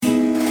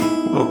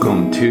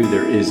Welcome to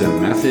There Is a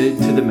Method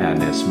to the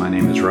Madness. My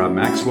name is Rob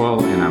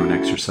Maxwell, and I'm an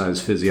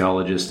exercise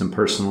physiologist and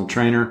personal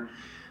trainer.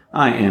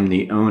 I am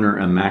the owner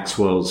of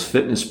Maxwell's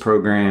Fitness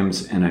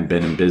Programs, and I've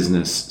been in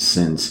business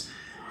since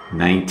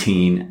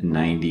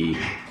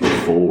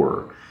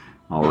 1994.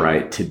 All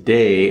right,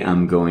 today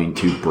I'm going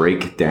to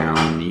break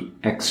down the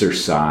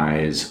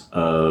exercise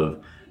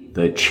of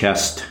the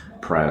chest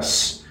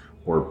press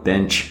or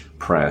bench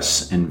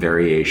press and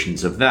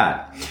variations of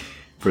that.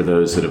 For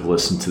those that have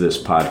listened to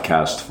this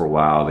podcast for a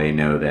while, they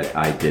know that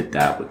I did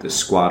that with the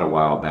squat a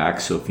while back.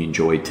 So if you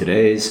enjoyed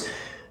today's,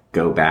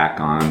 go back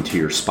on to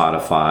your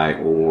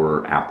Spotify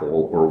or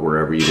Apple or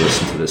wherever you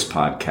listen to this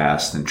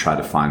podcast and try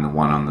to find the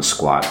one on the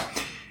squat.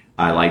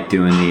 I like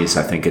doing these.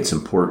 I think it's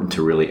important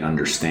to really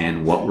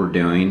understand what we're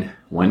doing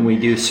when we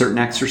do certain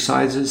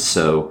exercises.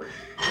 So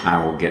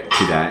I will get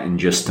to that in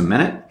just a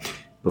minute.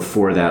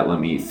 Before that, let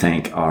me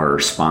thank our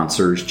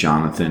sponsors,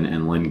 Jonathan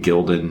and Lyn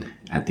Gildon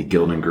at the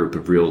Gildon Group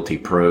of Realty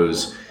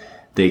Pros.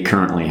 They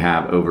currently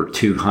have over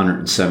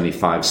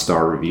 275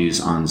 star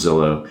reviews on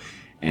Zillow,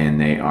 and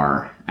they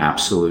are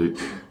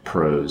absolute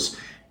pros.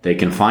 They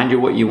can find you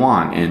what you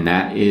want, and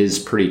that is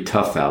pretty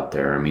tough out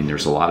there. I mean,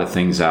 there's a lot of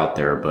things out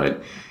there,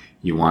 but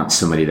you want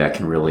somebody that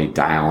can really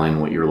dial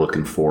in what you're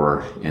looking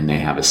for, and they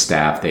have a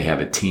staff, they have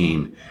a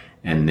team,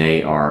 and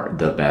they are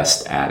the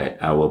best at it.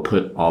 I will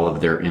put all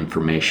of their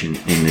information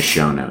in the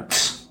show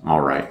notes. All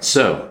right,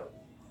 so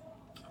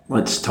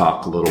let's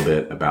talk a little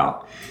bit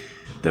about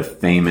the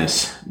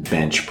famous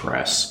bench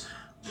press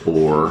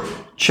or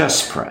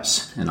chest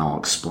press, and I'll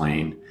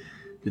explain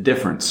the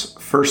difference.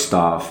 First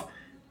off,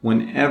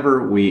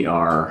 whenever we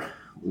are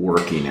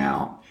working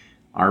out,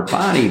 our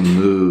body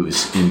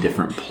moves in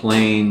different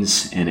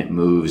planes and it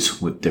moves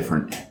with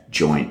different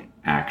joint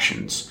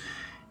actions.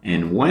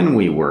 And when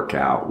we work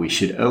out, we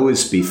should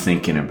always be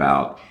thinking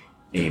about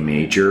a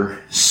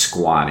major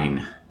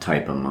squatting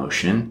type of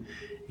motion,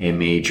 a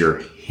major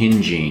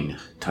hinging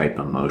type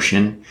of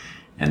motion,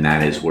 and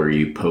that is where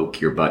you poke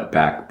your butt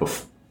back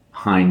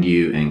behind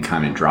you and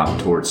kind of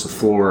drop towards the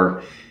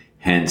floor,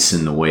 hence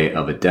in the way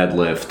of a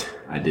deadlift.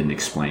 I didn't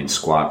explain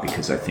squat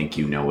because I think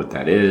you know what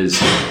that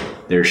is.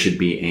 There should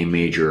be a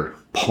major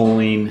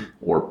pulling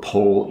or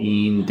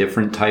pull-in,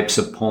 different types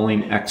of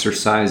pulling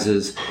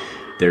exercises.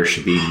 There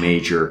should be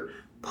major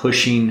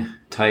pushing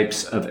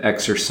types of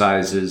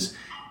exercises,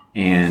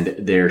 and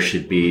there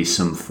should be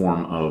some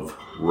form of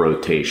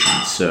rotation.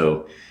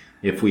 So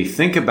if we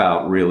think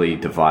about really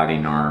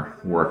dividing our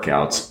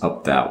workouts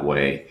up that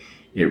way,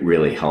 it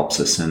really helps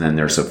us. And then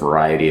there's a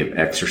variety of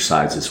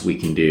exercises we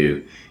can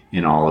do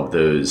in all of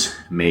those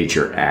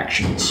major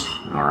actions.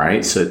 All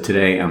right, so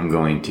today I'm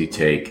going to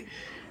take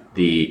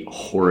the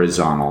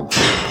horizontal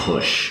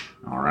push.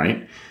 All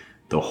right,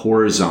 the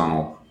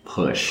horizontal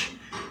push.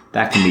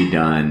 That can be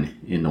done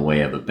in the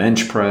way of a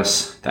bench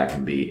press. That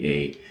can be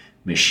a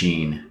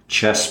machine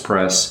chest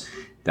press.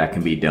 That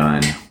can be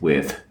done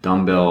with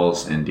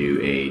dumbbells and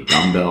do a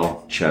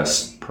dumbbell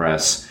chest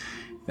press.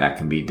 That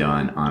can be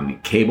done on the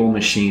cable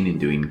machine and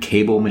doing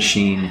cable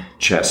machine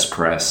chest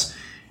press.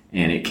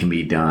 And it can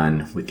be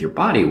done with your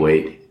body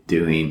weight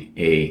doing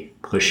a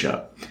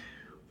push-up.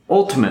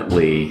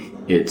 Ultimately,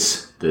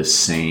 it's the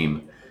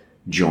same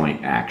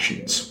joint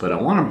actions. But I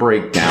want to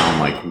break down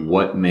like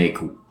what may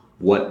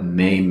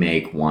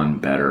make one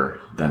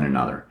better than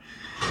another.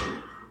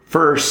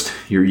 First,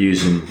 you're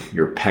using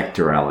your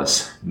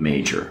pectoralis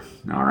major.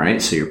 All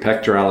right, so your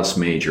pectoralis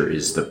major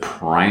is the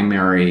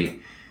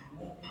primary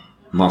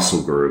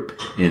muscle group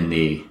in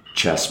the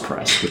chest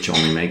press, which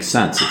only makes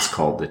sense. It's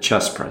called the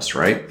chest press,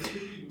 right?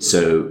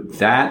 So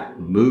that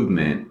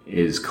movement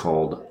is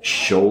called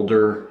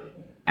shoulder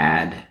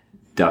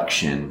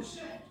adduction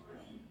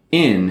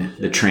in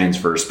the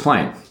transverse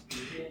plane.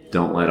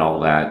 Don't let all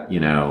that,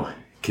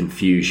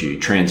 confuse you.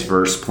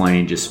 Transverse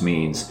plane just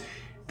means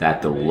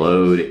that the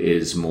load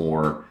is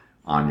more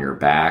on your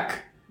back,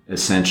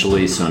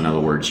 essentially. So in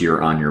other words,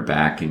 you're on your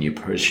back and you're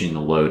pushing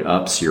the load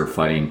up, so you're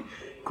fighting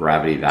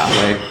gravity that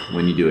way.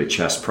 When you do a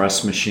chest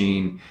press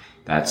machine,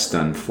 that's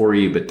done for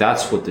you, but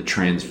that's what the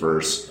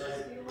transverse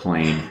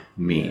plane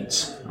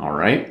means. All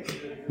right.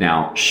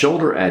 Now,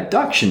 shoulder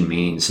adduction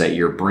means that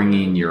you're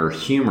bringing your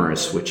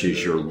humerus, which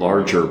is your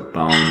larger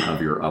bone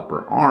of your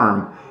upper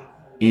arm,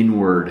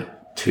 inward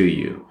to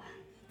you.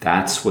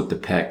 That's what the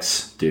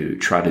pecs do.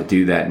 Try to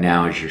do that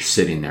now as you're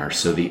sitting there.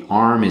 So the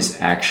arm is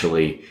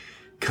actually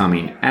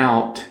coming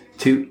out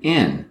to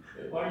in.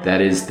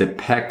 That is the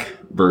pec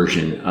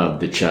version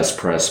of the chest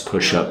press,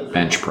 push-up,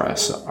 bench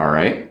press. All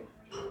right.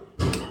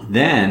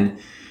 Then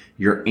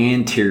your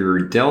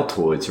anterior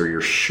deltoids or your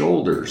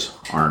shoulders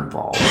are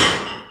involved.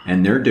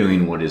 And they're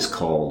doing what is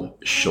called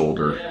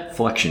shoulder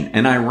flexion.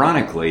 And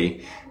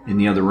ironically, in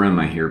the other room,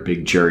 I hear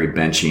Big Jerry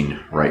benching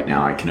right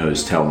now. I can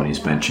always tell when he's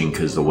benching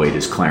because the weight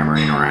is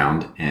clamoring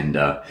around, and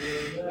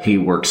he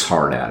works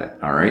hard at it,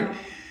 all right?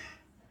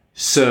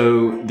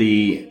 So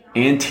the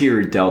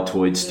anterior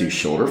deltoids do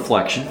shoulder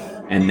flexion,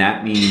 and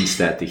that means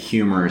that the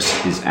humerus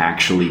is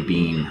actually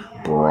being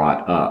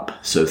brought up.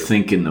 So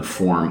think in the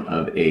form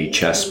of a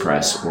chest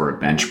press or a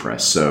bench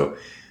press. So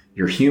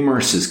Your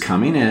humerus is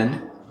coming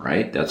in,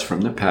 right? That's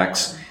from the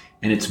pecs,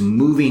 and it's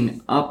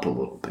moving up a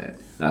little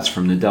bit. That's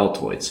from the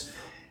deltoids.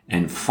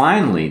 And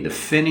finally, the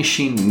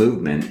finishing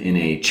movement in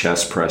a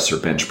chest press or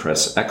bench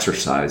press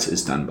exercise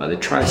is done by the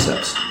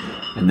triceps,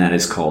 and that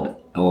is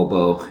called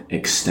elbow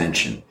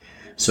extension.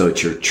 So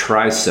it's your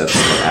triceps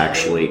that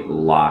actually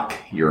lock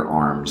your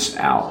arms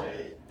out.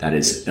 That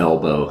is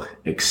elbow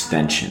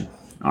extension.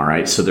 All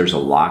right, so there's a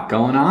lot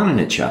going on in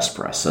a chest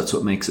press. That's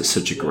what makes it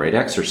such a great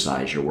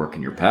exercise. You're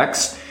working your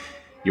pecs,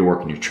 you're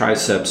working your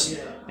triceps,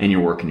 and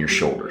you're working your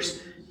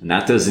shoulders. And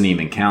that doesn't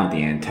even count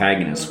the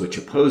antagonists, which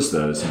oppose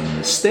those, and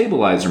the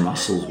stabilizer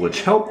muscles,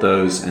 which help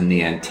those, and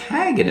the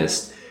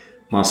antagonist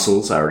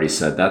muscles, I already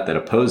said that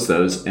oppose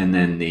those, and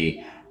then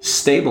the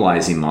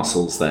stabilizing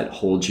muscles that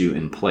hold you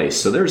in place.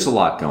 So there's a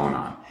lot going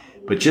on.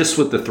 But just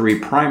with the 3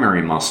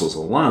 primary muscles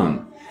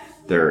alone,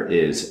 there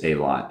is a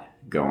lot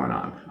going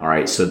on. All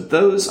right, so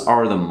those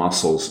are the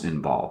muscles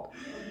involved.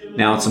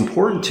 Now, it's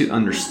important to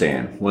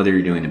understand whether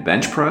you're doing a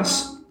bench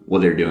press,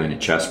 whether you're doing a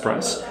chest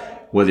press,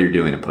 whether you're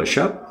doing a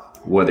push-up,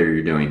 whether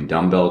you're doing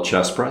dumbbell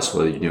chest press,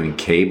 whether you're doing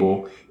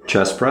cable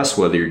chest press,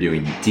 whether you're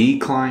doing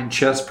decline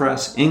chest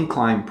press,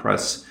 incline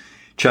press,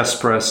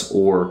 chest press,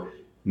 or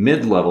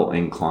mid-level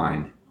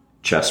incline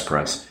chest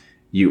press,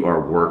 you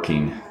are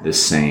working the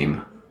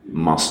same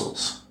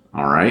muscles.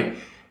 All right.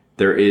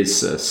 There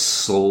is a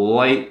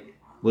slight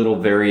little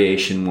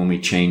variation when we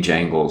change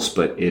angles,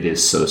 but it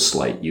is so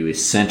slight. You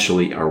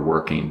essentially are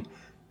working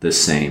the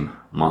same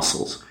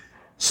muscles.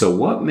 So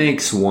what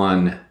makes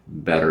one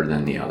better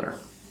than the other?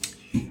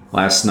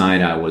 Last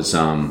night I was,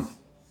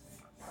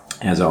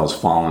 as I was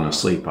falling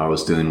asleep, I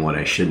was doing what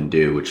I shouldn't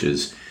do, which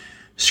is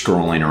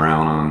scrolling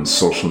around on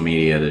social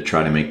media to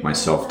try to make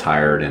myself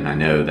tired. And I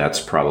know that's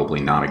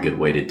probably not a good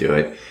way to do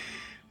it.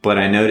 But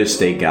I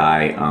noticed a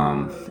guy,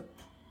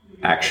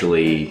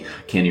 actually,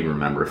 I can't even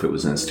remember if it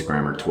was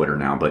Instagram or Twitter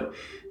now, but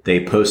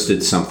they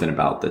posted something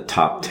about the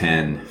top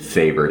 10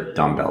 favorite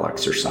dumbbell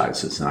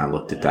exercises. And I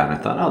looked at that and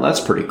I thought, oh, that's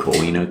pretty cool.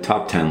 You know,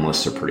 top 10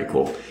 lists are pretty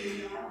cool.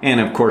 And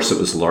of course, it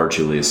was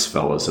largely this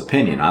fellow's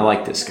opinion. I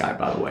like this guy,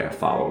 by the way. I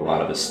follow a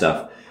lot of his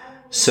stuff.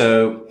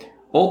 So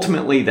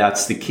ultimately,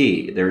 that's the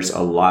key. There's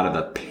a lot of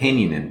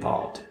opinion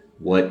involved.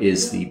 What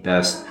is the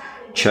best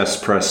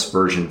chest press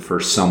version for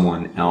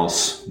someone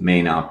else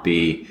may not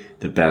be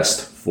the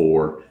best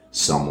for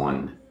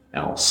someone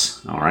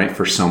else. All right,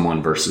 for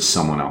someone versus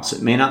someone else.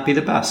 It may not be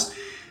the best.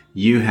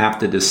 You have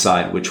to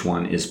decide which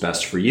one is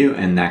best for you,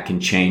 and that can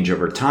change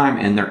over time.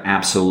 And there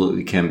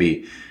absolutely can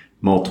be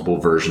multiple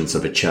versions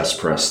of a chest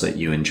press that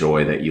you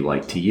enjoy, that you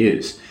like to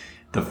use.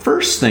 The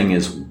first thing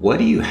is, what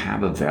do you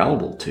have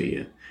available to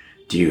you?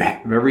 Do you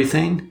have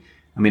everything?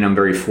 I mean, I'm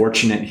very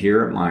fortunate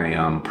here at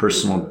my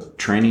personal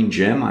training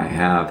gym. I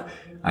have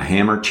a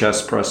hammer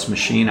chest press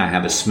machine. I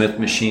have a Smith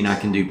machine I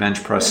can do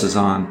bench presses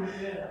on.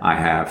 I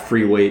have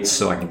free weights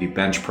so I can do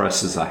bench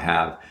presses. I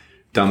have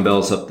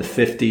dumbbells up to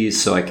 50s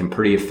so I can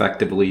pretty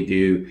effectively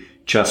do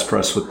chest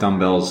press with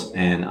dumbbells.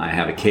 And I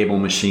have a cable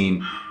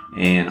machine.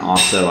 And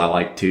also I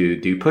like to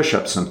do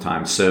push-ups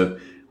sometimes. So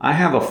I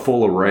have a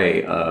full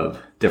array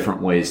of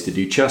different ways to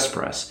do chest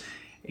press.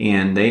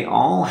 And they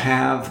all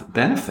have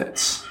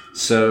benefits.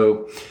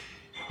 So,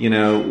 you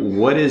know,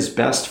 what is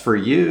best for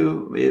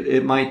you?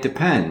 It might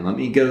depend. Let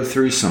me go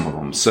through some of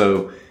them.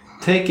 So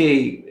take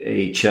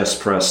a chest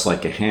press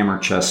like a hammer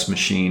chest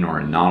machine or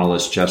a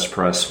Nautilus chest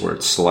press where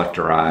it's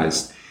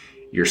selectorized.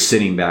 You're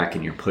sitting back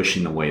and you're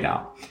pushing the weight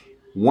out.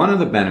 One of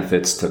the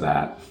benefits to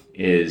that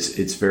is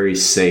it's very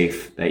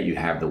safe that you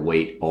have the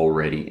weight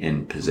already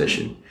in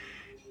position.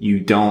 You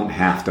don't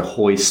have to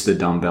hoist the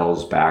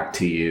dumbbells back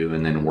to you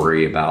and then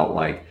worry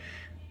about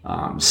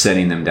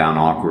setting them down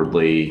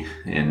awkwardly.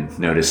 And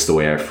notice the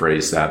way I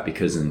phrase that,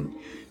 because in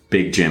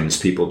big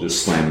gyms, people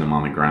just slam them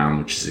on the ground,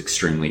 which is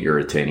extremely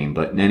irritating.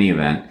 But in any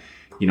event,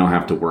 you don't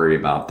have to worry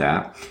about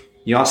that.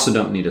 You also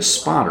don't need a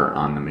spotter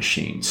on the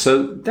machine.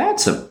 So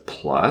that's a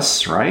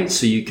plus, right?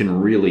 So you can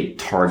really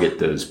target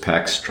those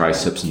pecs,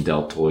 triceps, and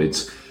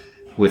deltoids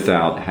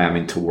without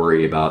having to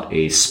worry about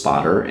a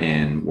spotter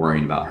and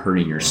worrying about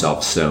hurting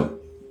yourself so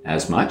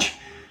as much.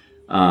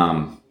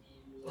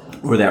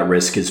 Or that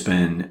risk has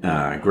been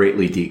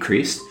greatly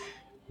decreased.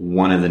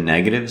 One of the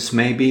negatives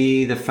may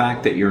be the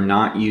fact that you're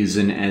not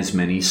using as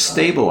many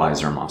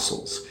stabilizer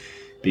muscles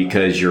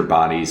because your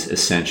body's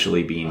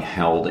essentially being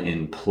held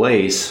in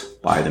place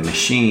by the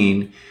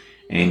machine,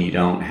 and you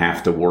don't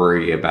have to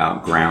worry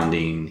about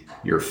grounding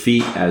your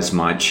feet as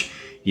much.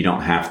 You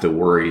don't have to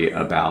worry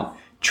about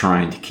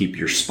trying to keep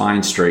your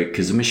spine straight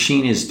because the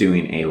machine is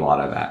doing a lot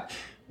of that.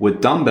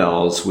 With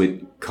dumbbells,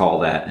 we call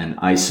that an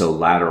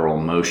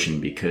isolateral motion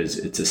because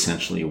it's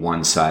essentially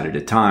one side at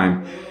a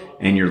time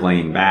and you're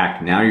laying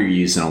back. Now you're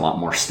using a lot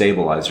more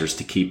stabilizers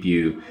to keep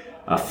you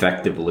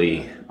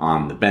effectively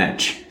on the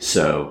bench.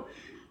 So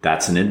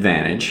that's an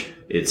advantage.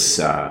 It's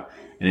an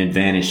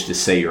advantage to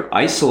say you're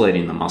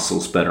isolating the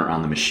muscles better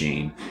on the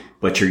machine,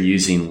 but you're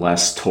using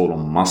less total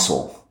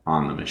muscle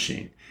on the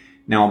machine.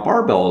 Now, a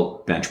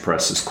barbell bench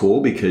press is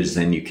cool because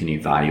then you can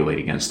evaluate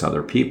against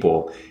other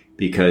people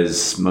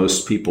because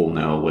most people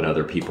know what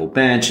other people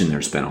bench, and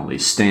there's been all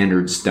these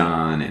standards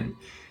done and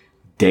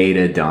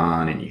data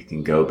done, and you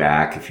can go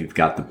back if you've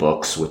got the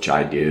books, which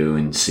I do,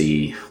 and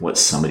see what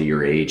somebody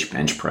your age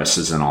bench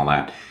presses and all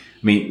that. I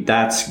mean,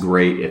 that's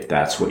great if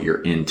that's what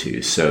you're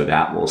into. So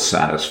that will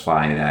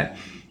satisfy that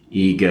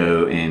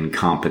ego and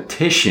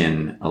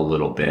competition a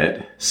little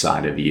bit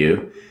side of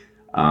you.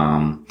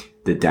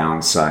 The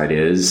downside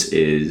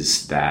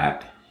is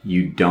that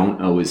you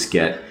don't always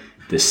get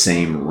the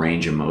same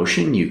range of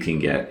motion you can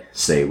get,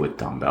 say, with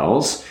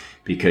dumbbells,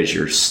 because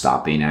you're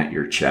stopping at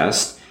your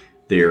chest.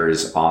 There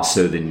is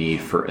also the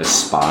need for a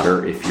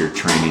spotter if you're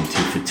training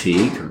to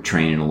fatigue or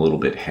training a little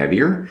bit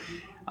heavier.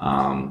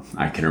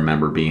 I can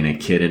remember being a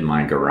kid in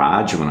my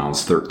garage when I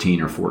was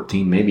 13 or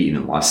 14, maybe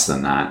even less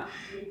than that.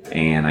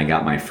 And I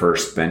got my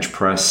first bench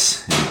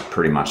press, and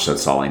pretty much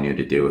that's all I knew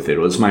to do with it. It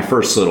was my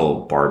first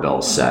little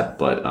barbell set,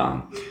 but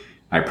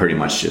I pretty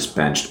much just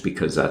benched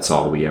because that's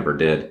all we ever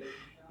did.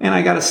 And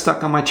I got it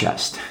stuck on my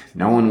chest.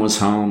 No one was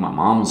home. My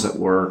mom was at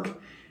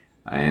work,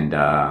 and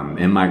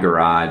in my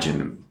garage,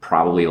 and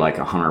probably like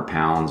 100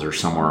 pounds or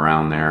somewhere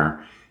around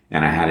there.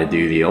 And I had to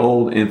do the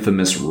old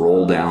infamous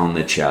roll down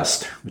the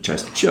chest, which I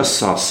just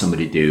saw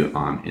somebody do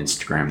on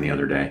Instagram the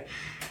other day.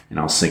 And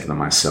I was thinking to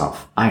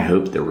myself, I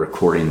hope they're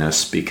recording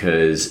this,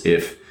 because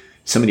if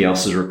somebody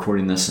else is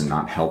recording this and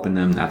not helping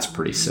them, that's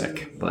pretty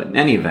sick. But in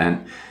any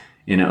event,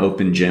 in an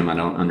open gym, I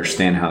don't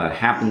understand how that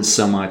happens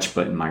so much,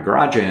 but in my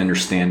garage, I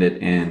understand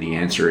it. And the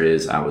answer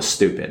is I was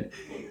stupid.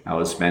 I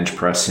was bench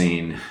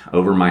pressing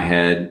over my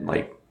head,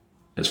 like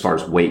as far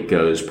as weight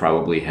goes,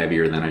 probably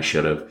heavier than I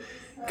should have.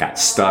 Got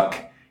stuck,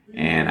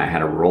 and I had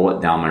to roll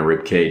it down my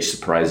rib cage,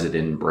 surprised it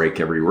didn't break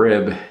every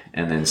rib,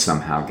 and then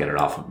somehow get it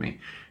off of me.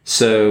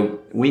 So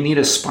we need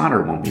a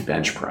spotter when we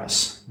bench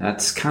press.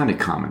 That's kind of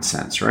common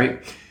sense,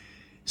 right?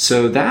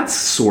 So that's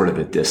sort of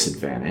a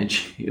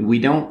disadvantage. We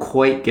don't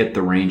quite get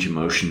the range of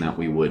motion that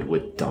we would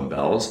with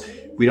dumbbells.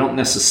 We don't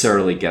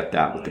necessarily get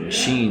that with the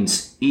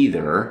machines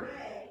either.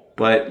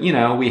 But, you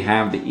know, we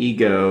have the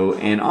ego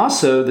and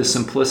also the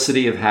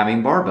simplicity of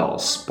having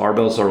barbells.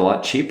 Barbells are a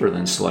lot cheaper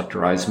than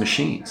selectorized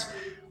machines.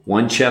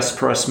 One chest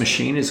press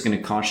machine is going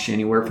to cost you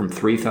anywhere from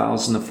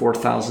 $3,000 to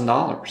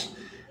 $4,000.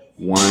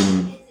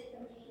 One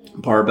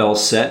barbell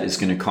set is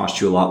going to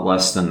cost you a lot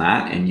less than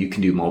that, and you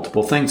can do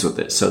multiple things with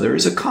it. So there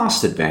is a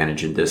cost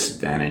advantage and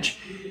disadvantage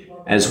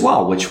as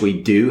well, which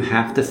we do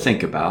have to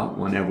think about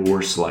whenever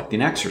we're selecting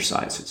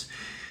exercises.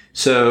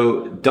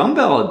 So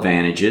dumbbell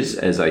advantages,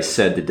 as I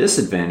said, the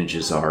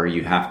disadvantages are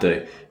you have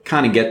to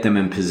kind of get them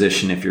in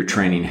position if you're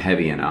training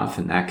heavy enough,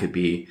 and that could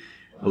be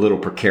a little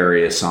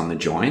precarious on the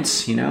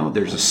joints. You know,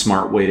 there's a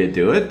smart way to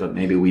do it, but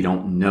maybe we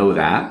don't know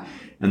that.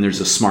 And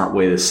there's a smart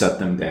way to set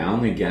them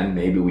down. Again,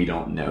 maybe we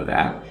don't know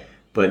that.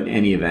 But in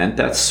any event,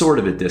 that's sort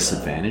of a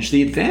disadvantage.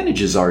 The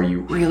advantages are you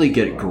really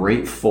get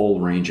great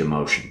full range of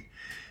motion.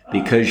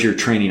 Because you're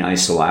training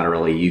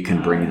isolaterally, you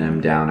can bring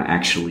them down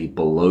actually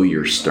below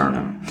your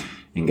sternum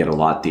and get a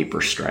lot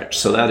deeper stretch.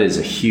 So that is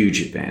a huge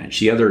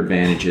advantage. The other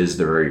advantage is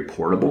they're very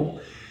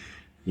portable.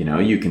 You know,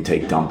 you can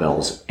take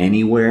dumbbells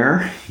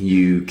anywhere.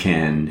 You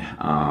can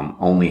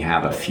only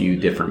have a few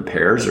different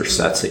pairs or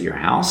sets at your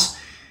house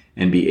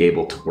and be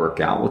able to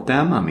work out with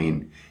them. I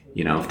mean,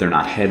 you know, if they're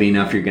not heavy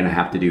enough, you're going to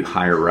have to do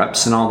higher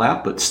reps and all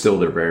that, but still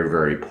they're very,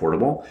 very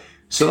portable.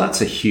 So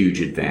that's a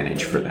huge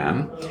advantage for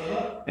them.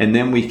 And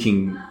then we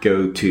can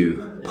go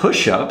to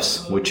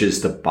push-ups, which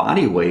is the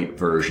body weight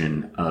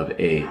version of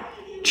a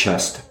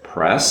chest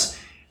press.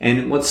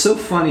 And what's so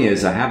funny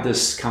is I have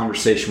this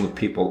conversation with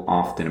people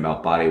often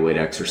about body weight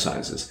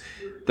exercises.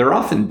 They're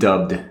often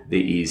dubbed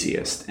the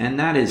easiest, and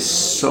that is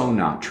so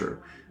not true.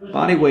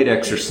 Body weight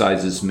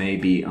exercises may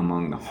be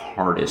among the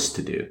hardest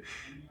to do.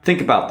 Think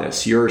about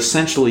this. You're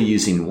essentially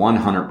using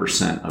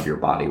 100% of your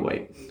body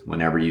weight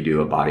whenever you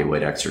do a body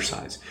weight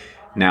exercise.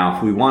 Now,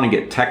 if we want to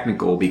get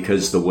technical,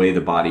 because the way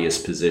the body is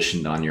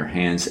positioned on your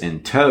hands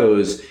and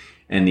toes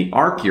and the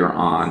arc you're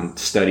on,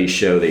 studies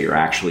show that you're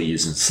actually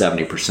using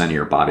 70% of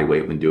your body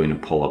weight when doing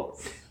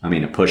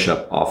a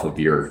push-up off of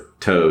your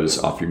toes,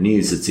 off your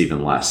knees, it's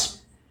even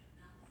less.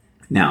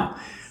 Now,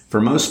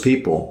 for most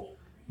people,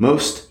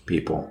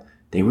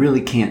 they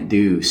really can't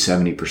do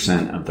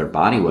 70% of their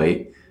body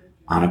weight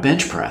on a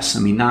bench press. I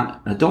mean,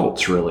 not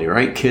adults really,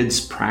 right? Kids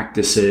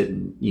practice it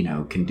and, you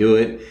know, can do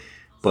it,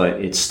 but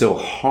it's still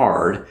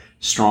hard.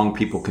 Strong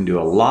people can do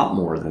a lot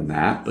more than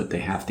that, but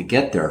they have to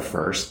get there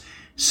first.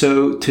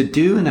 So to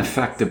do an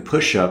effective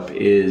push-up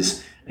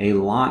is a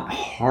lot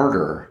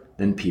harder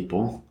than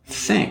people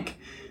think.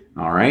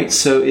 All right.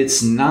 So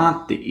it's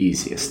not the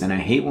easiest. And I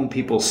hate when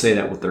people say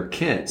that with their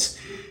kids.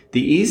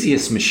 The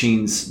easiest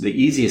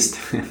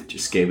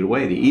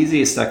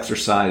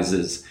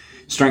exercises,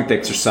 strength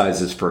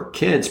exercises for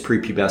kids,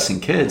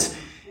 prepubescent kids,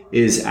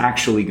 is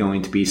actually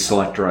going to be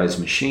selectorized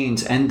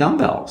machines and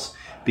dumbbells,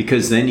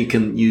 because then you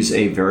can use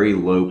a very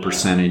low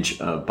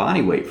percentage of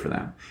body weight for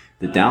them.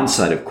 The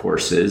downside, of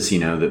course, is, you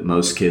know, that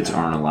most kids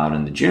aren't allowed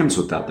in the gyms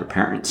without their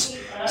parents.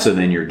 So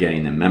then you're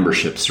getting them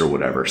memberships or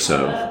whatever.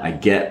 So I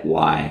get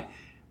why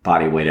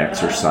body weight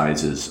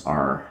exercises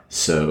are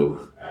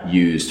so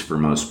used for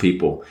most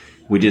people.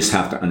 We just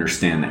have to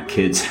understand that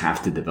kids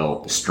have to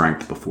develop the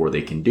strength before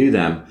they can do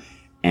them,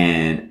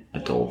 and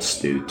adults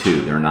do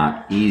too. They're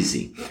not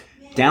easy.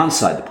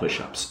 Downside to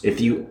push-ups: if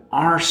you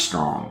are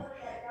strong,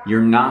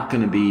 you're not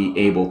going to be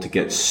able to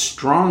get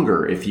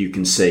stronger if you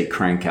can, say,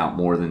 crank out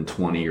more than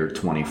 20 or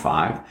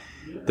 25.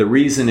 The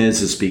reason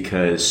is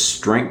because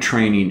strength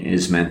training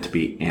is meant to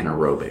be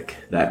anaerobic.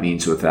 That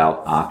means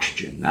without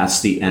oxygen.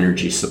 That's the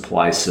energy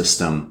supply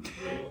system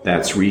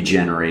that's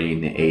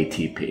regenerating the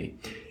ATP.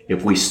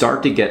 If we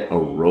start to get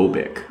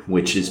aerobic,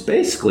 which is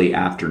basically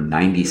after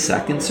 90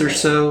 seconds or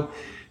so,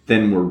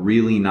 then we're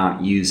really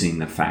not using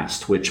the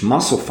fast twitch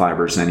muscle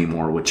fibers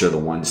anymore, which are the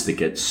ones that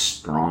get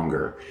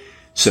stronger.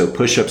 So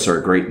push-ups are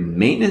a great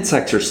maintenance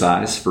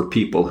exercise for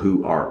people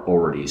who are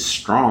already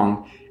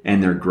strong,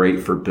 and they're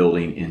great for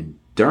building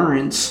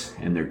endurance,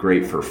 and they're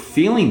great for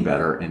feeling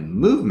better and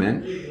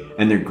movement,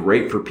 and they're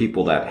great for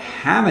people that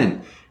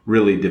haven't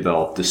really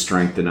developed the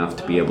strength enough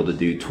to be able to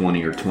do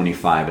 20 or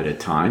 25 at a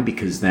time,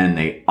 because then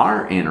they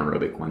are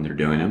anaerobic when they're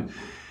doing them.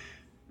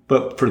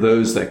 But for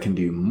those that can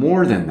do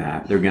more than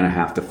that, they're going to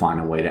have to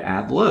find a way to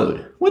add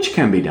load, which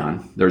can be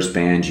done. There's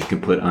bands you can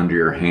put under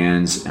your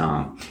hands.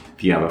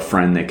 If you have a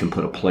friend that can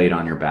put a plate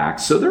on your back.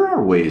 So there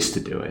are ways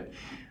to do it.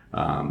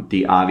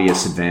 The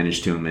obvious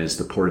advantage to them is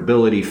the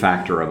portability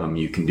factor of them.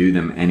 You can do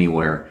them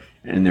anywhere,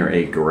 and they're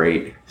a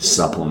great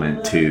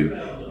supplement to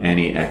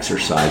any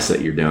exercise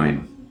that you're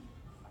doing.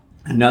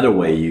 Another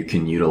way you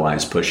can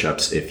utilize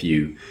push-ups if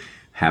you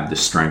have the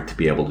strength to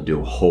be able to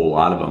do a whole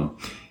lot of them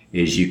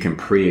is you can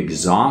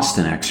pre-exhaust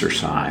an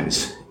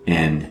exercise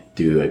and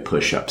do a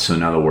push-up. So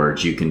in other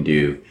words, you can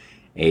do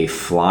a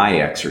fly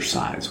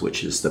exercise,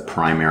 which is the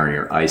primary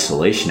or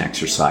isolation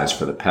exercise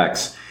for the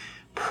pecs,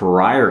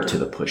 prior to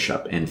the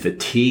push-up and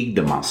fatigue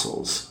the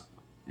muscles,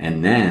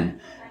 and then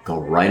go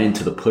right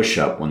into the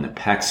push-up when the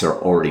pecs are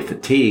already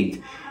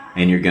fatigued,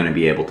 and you're going to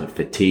be able to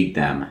fatigue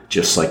them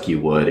just like you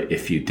would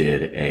if you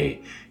did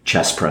a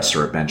chest press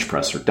or a bench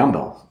press or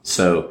dumbbell.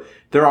 So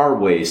there are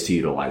ways to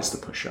utilize the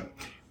push-up.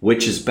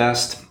 Which is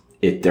best?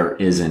 There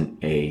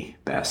isn't a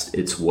best.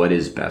 It's what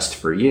is best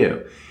for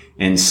you.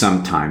 And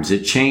sometimes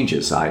it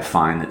changes. I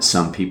find that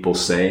some people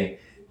say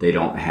they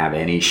don't have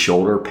any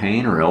shoulder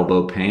pain or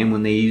elbow pain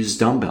when they use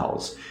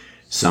dumbbells.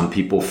 Some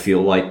people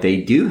feel like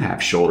they do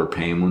have shoulder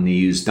pain when they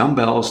use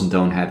dumbbells and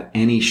don't have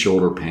any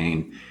shoulder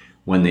pain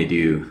when they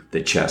do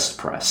the chest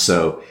press.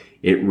 So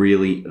it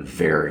really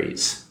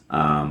varies.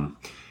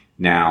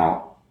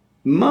 Now,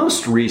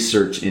 most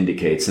research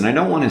indicates, and I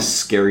don't want to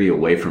scare you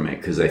away from it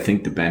because I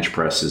think the bench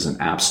press is an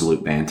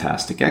absolute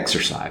fantastic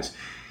exercise.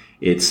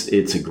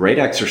 It's a great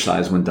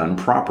exercise when done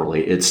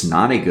properly. It's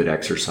not a good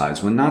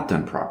exercise when not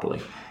done properly.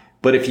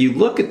 But if you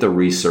look at the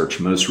research,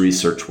 most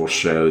research will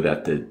show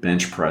that the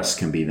bench press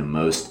can be the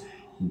most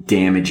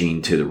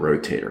damaging to the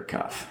rotator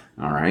cuff.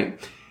 All right.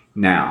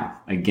 Now,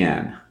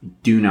 again,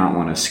 do not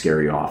want to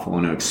scare you off. I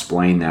want to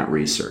explain that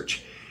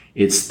research.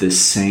 It's the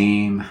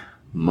same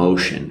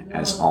motion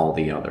as all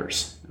the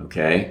others.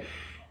 Okay.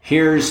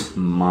 Here's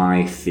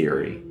my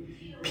theory.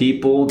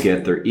 People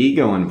get their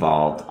ego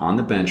involved on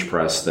the bench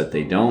press that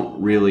they don't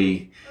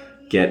really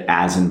get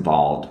as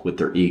involved with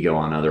their ego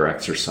on other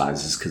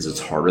exercises because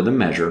it's harder to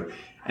measure,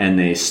 and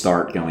they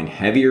start going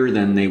heavier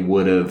than they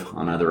would have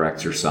on other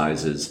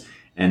exercises,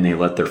 and they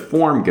let their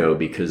form go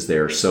because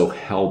they're so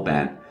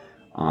hell-bent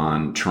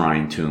on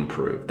trying to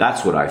improve.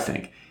 That's what I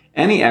think.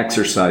 Any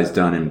exercise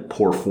done in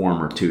poor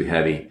form or too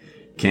heavy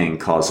can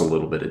cause a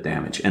little bit of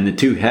damage. And the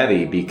too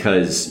heavy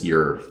because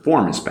your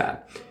form is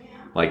bad.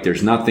 Like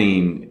there's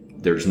nothing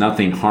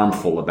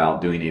harmful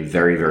about doing a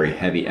very, very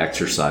heavy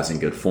exercise in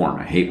good form.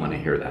 I hate when I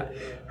hear that.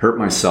 Hurt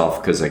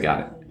myself because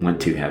went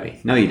too heavy.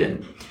 No, you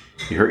didn't.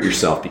 You hurt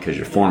yourself because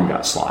your form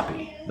got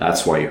sloppy.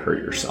 That's why you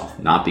hurt yourself,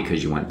 not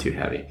because you went too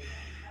heavy.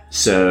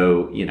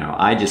 So,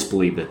 I just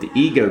believe that the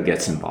ego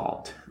gets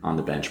involved on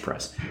the bench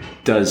press.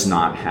 Does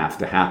not have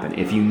to happen.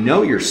 If you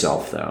know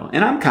yourself though,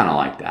 and I'm kind of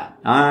like that.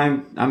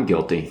 I'm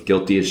guilty.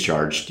 Guilty as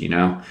charged,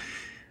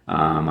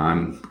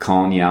 I'm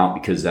calling you out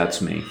because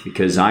that's me.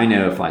 Because I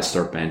know if I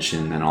start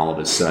benching, then all of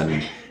a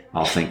sudden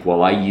I'll think,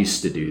 well, I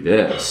used to do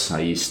this. I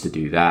used to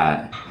do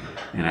that.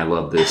 And I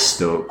love this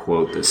Stoic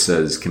quote that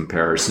says,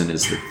 comparison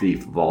is the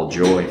thief of all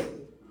joy.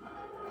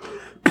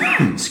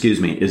 Excuse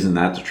me. Isn't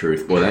that the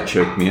truth? Boy, that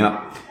choked me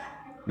up.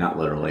 Not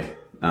literally.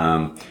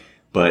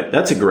 But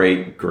that's a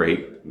great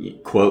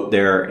quote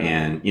there.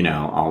 And,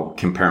 I'll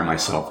compare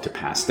myself to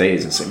past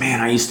days and say, man,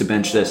 I used to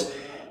bench this.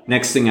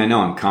 Next thing I know,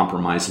 I'm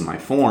compromising my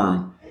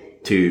form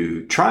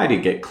to try to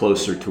get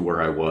closer to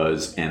where I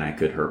was, and I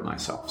could hurt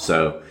myself.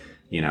 So,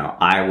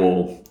 I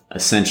will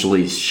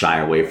essentially shy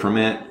away from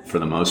it for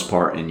the most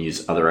part and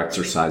use other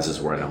exercises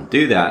where I don't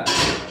do that.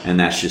 And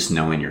that's just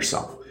knowing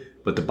yourself.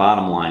 But the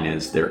bottom line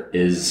is there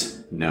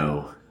is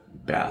no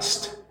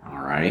best.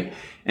 All right.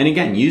 And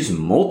again, use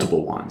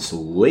multiple ones.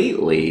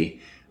 Lately,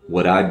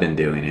 what I've been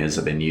doing is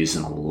I've been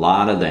using a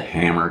lot of the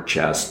hammer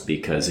chest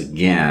because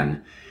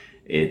again,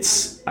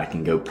 I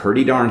can go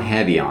pretty darn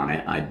heavy on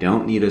it. I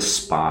don't need a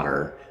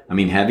spotter. I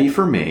mean, heavy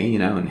for me,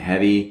 and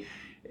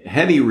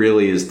heavy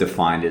really is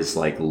defined as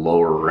like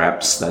lower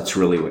reps. That's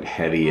really what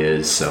heavy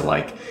is. So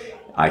like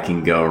I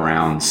can go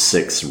around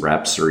 6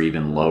 reps or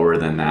even lower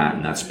than that,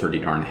 and that's pretty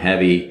darn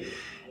heavy,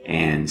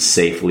 and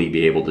safely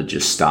be able to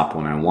just stop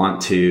when I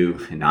want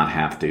to and not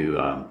have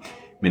to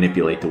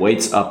manipulate the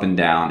weights up and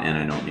down, and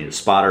I don't need a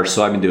spotter.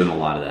 So I've been doing a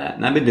lot of that.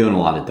 And I've been doing a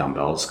lot of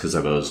dumbbells because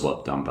I've always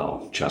loved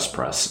dumbbell chest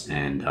press,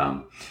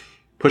 and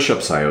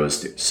push-ups I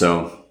always do.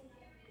 So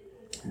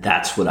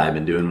that's what I've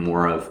been doing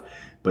more of.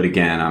 But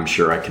again, I'm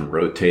sure I can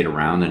rotate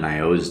around, and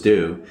I always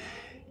do.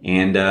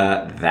 And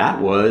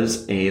that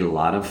was a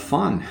lot of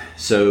fun.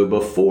 So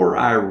before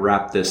I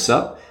wrap this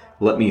up,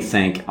 let me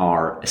thank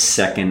our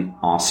second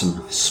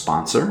awesome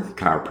sponsor,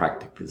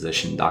 Chiropractic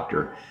Physician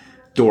Dr.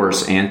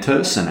 Doris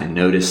Antos. And I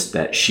noticed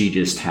that she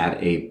just had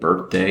a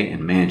birthday,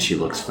 and man, she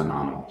looks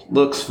phenomenal.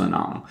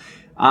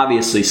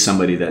 Obviously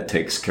somebody that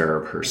takes care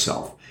of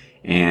herself.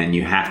 And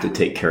you have to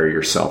take care of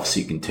yourself so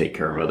you can take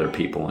care of other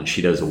people. And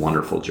she does a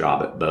wonderful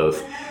job at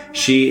both.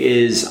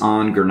 She is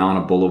on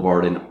Granada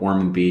Boulevard in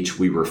Ormond Beach.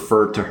 We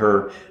refer to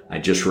her. I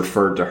just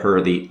referred to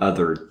her the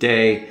other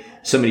day.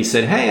 Somebody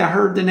said, hey, I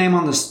heard the name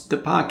on the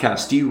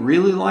podcast. Do you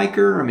really like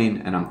her? I mean,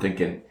 and I'm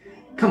thinking,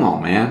 come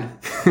on, man.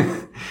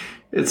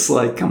 It's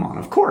like, come on,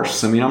 of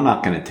course. I mean, I'm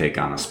not going to take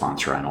on a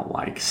sponsor I don't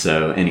like.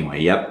 So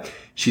anyway, yep.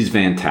 She's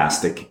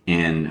fantastic,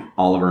 and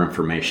all of her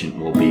information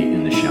will be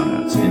in the show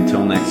notes.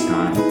 Until next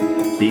time,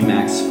 be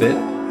Max Fit,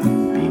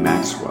 be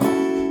Max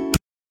Well.